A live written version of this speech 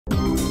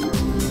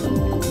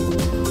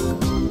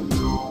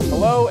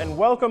Hello and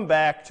welcome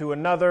back to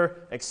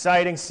another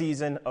exciting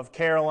season of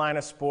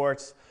Carolina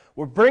sports.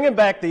 We're bringing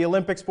back the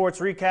Olympic sports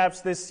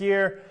recaps this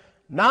year.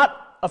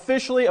 Not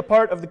officially a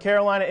part of the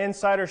Carolina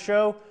Insider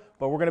Show,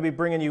 but we're going to be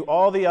bringing you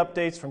all the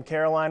updates from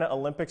Carolina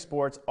Olympic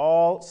sports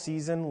all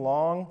season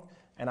long,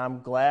 and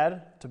I'm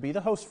glad to be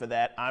the host for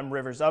that. I'm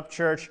Rivers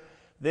Upchurch.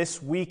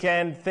 This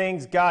weekend,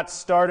 things got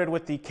started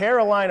with the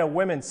Carolina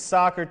women's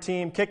soccer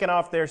team kicking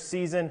off their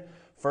season,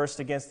 first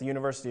against the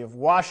University of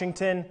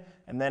Washington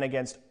and then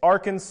against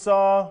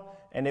Arkansas,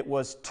 and it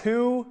was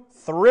two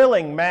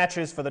thrilling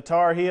matches for the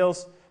Tar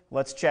Heels.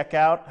 Let's check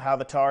out how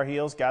the Tar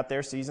Heels got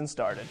their season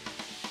started.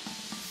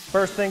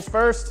 First things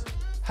first,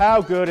 how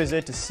good is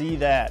it to see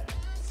that?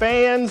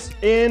 Fans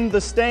in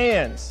the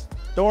stands.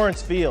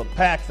 Dorrance Field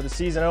packed for the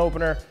season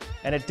opener,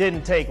 and it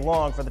didn't take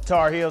long for the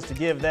Tar Heels to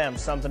give them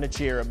something to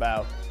cheer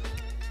about.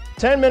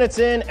 10 minutes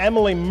in,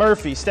 Emily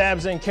Murphy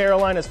stabs in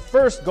Carolina's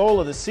first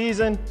goal of the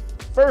season,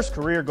 first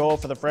career goal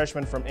for the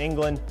freshman from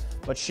England,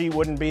 but she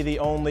wouldn't be the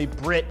only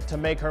Brit to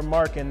make her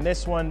mark in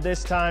this one.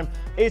 This time,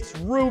 it's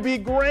Ruby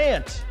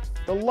Grant,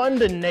 the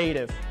London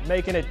native,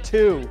 making it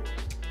 2.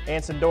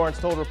 Anson Dorrance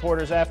told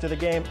reporters after the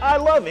game, "I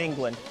love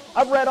England.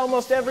 I've read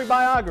almost every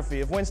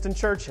biography of Winston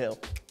Churchill."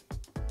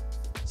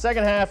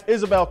 Second half,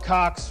 Isabel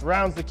Cox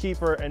rounds the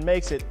keeper and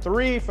makes it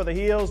 3 for the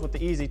Heels with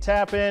the easy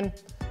tap in.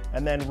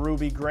 And then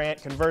Ruby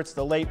Grant converts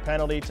the late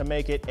penalty to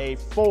make it a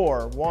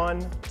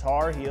 4-1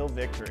 Tar Heel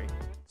victory.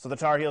 So the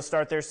Tar Heels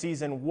start their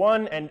season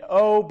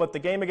 1-0, but the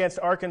game against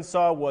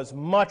Arkansas was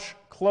much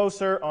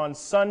closer on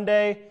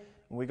Sunday.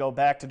 We go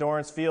back to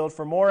Dorrance Field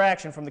for more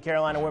action from the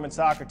Carolina women's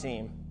soccer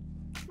team.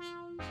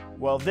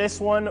 Well, this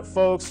one,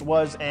 folks,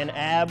 was an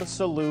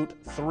absolute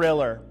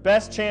thriller.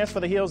 Best chance for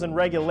the Heels in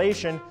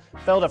regulation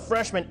fell to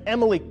freshman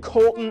Emily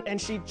Colton, and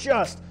she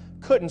just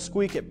couldn't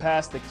squeak it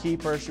past the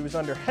keeper. She was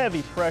under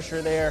heavy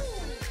pressure there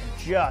and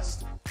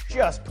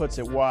just puts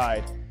it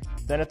wide.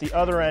 Then at the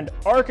other end,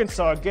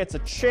 Arkansas gets a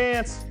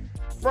chance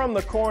from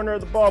the corner,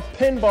 the ball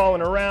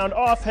pinballing around,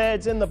 off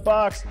heads in the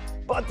box,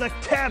 but the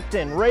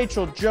captain,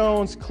 Rachel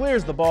Jones,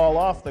 clears the ball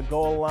off the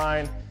goal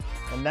line,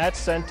 and that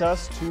sent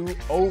us to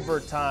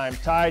overtime.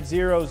 Tied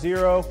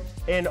 0-0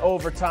 in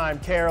overtime.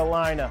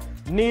 Carolina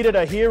needed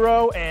a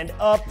hero, and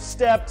up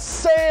stepped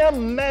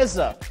Sam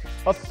Meza,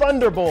 a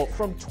thunderbolt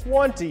from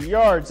 20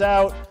 yards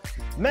out.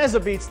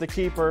 Meza beats the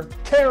keeper,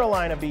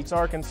 Carolina beats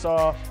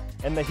Arkansas,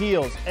 and the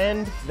Heels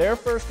end their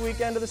first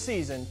weekend of the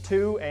season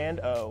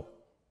 2-0.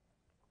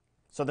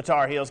 So the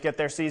Tar Heels get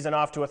their season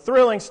off to a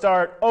thrilling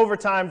start,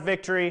 overtime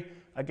victory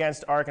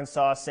against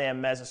Arkansas.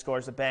 Sam Meza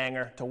scores a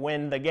banger to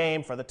win the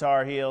game for the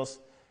Tar Heels,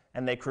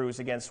 and they cruise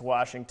against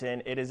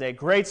Washington. It is a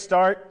great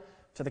start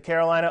to the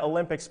Carolina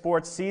Olympic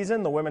sports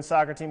season. The women's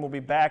soccer team will be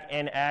back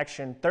in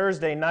action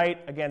Thursday night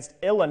against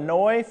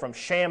Illinois from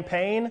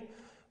Champaign.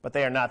 But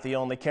they are not the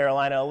only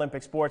Carolina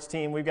Olympic sports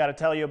team. We've got to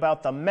tell you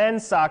about the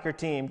men's soccer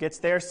team. Gets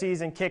their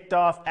season kicked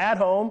off at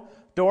home.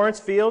 Dorrance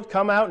Field,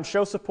 come out and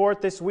show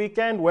support this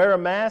weekend. Wear a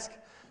mask.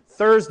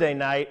 Thursday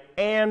night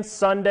and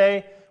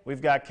Sunday,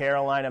 we've got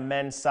Carolina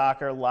men's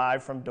soccer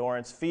live from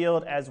Dorrance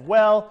Field, as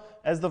well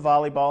as the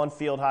volleyball and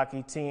field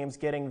hockey teams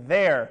getting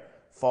their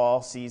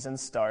fall season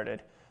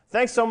started.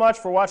 Thanks so much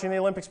for watching the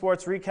Olympic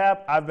Sports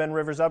Recap. I've been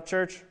Rivers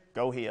Upchurch.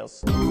 Go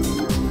Heels.